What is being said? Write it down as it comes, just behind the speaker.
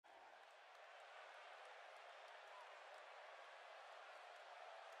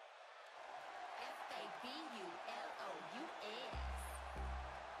My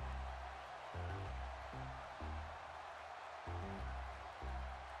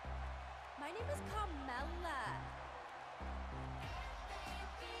name is Carmella,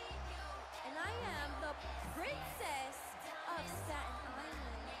 and I am the Princess of Staten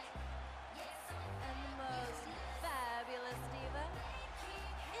Island, and the most fabulous diva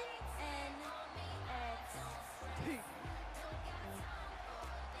in NXT.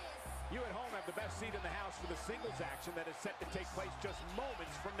 You at home have the best seat in the house for the singles action that is set to take place just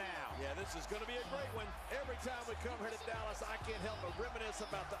moments from now. Yeah, this is going to be a great one. Every time we come here to Dallas, I can't help but reminisce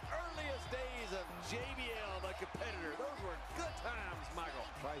about the earliest days of JBL, the competitor. Those were good times, Michael.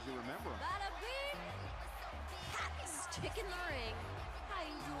 Surprised you remember them. Bada bing, hot stick in the ring. How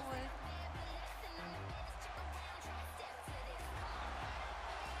you doing?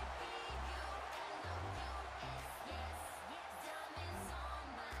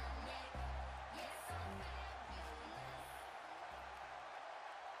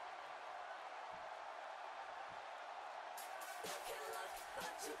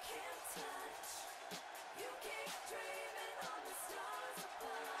 But you can't touch. You keep dreaming on the stars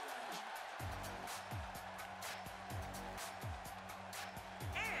above.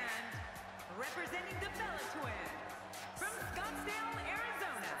 And representing the Bella Twins from Scottsdale,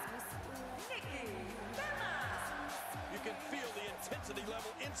 Arizona, Nikki Bella. You can feel the intensity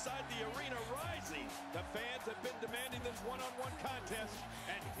level inside the arena rising. The fans have been demanding this one-on-one contest,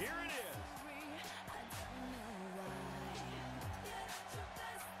 and here it is.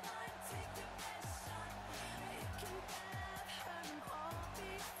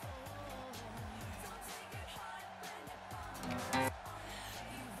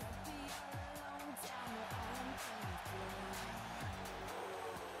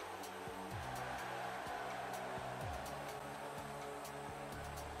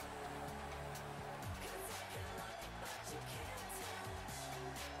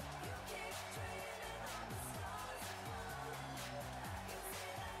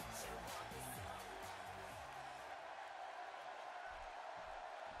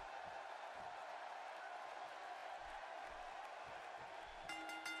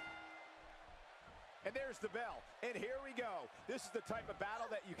 And there's the bell, and here we go. This is the type of battle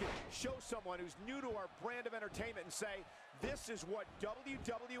that you can show someone who's new to our brand of entertainment and say, this is what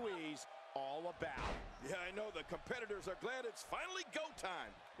WWE's all about. Yeah, I know the competitors are glad it's finally go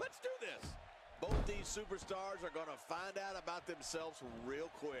time. Let's do this. Both these superstars are going to find out about themselves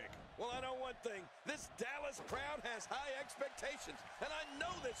real quick. Well, I know one thing. This Dallas crowd has high expectations, and I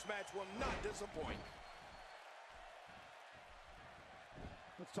know this match will not disappoint.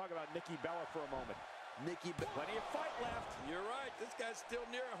 Let's talk about Nikki Bella for a moment. Nikki Bella. Plenty of fight left. You're right. This guy's still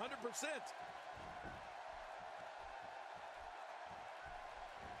near 100%.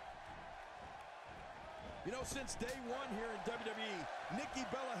 You know, since day one here in WWE, Nikki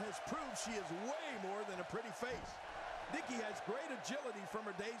Bella has proved she is way more than a pretty face. Nikki has great agility from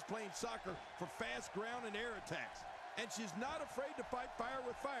her days playing soccer for fast ground and air attacks. And she's not afraid to fight fire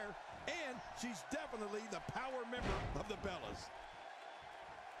with fire, and she's definitely the power member of the Bellas.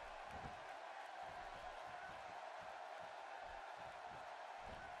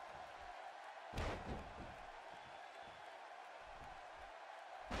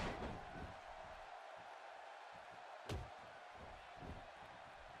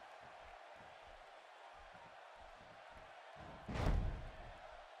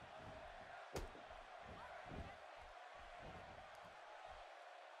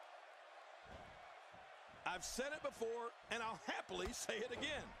 I've said it before, and I'll happily say it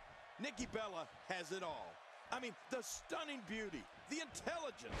again. Nikki Bella has it all. I mean, the stunning beauty, the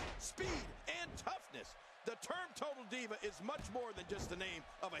intelligence, speed, and toughness. The term Total Diva is much more than just the name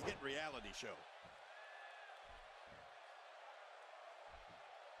of a hit reality show.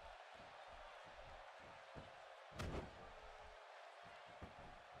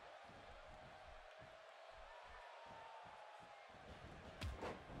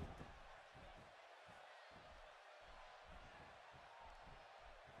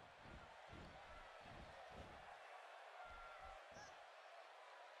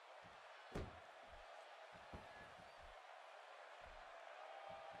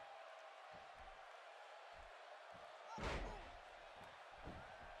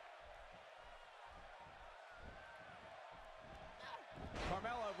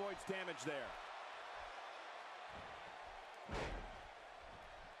 Carmella avoids damage there.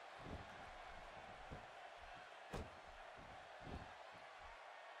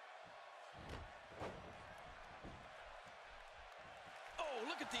 Oh,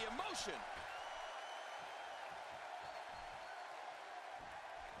 look at the emotion.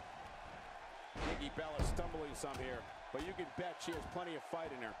 Nikki Bella stumbling some here, but you can bet she has plenty of fight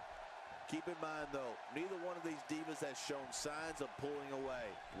in her. Keep in mind, though, neither one of these divas has shown signs of pulling away.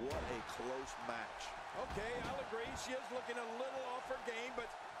 What a close match. Okay, I'll agree. She is looking a little off her game, but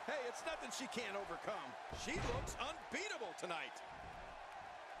hey, it's nothing she can't overcome. She looks unbeatable tonight.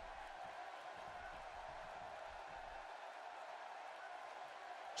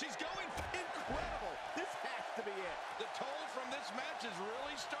 She's going incredible. This has to be it. The toll from this match is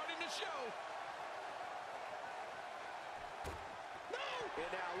really starting to show. No! And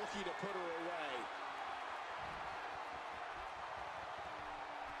now looking to put her away.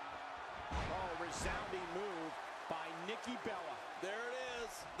 Oh, resounding move by Nikki Bella. There it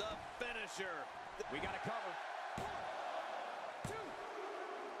is, the finisher. We got to cover. 1, 2,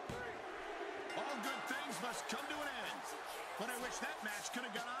 3. All good things must come to an end. But I wish that match could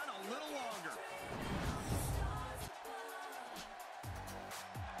have gone on a little longer.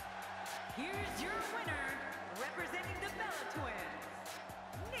 Here's your winner, representing the Bella Twins,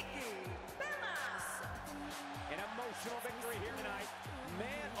 Nikki Bella. An emotional victory here tonight.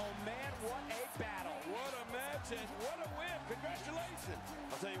 Man, oh man, what a battle. What a match and what a win. Congratulations.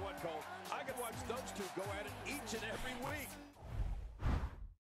 I'll tell you what, Cole, I could watch those two go at it each and every week.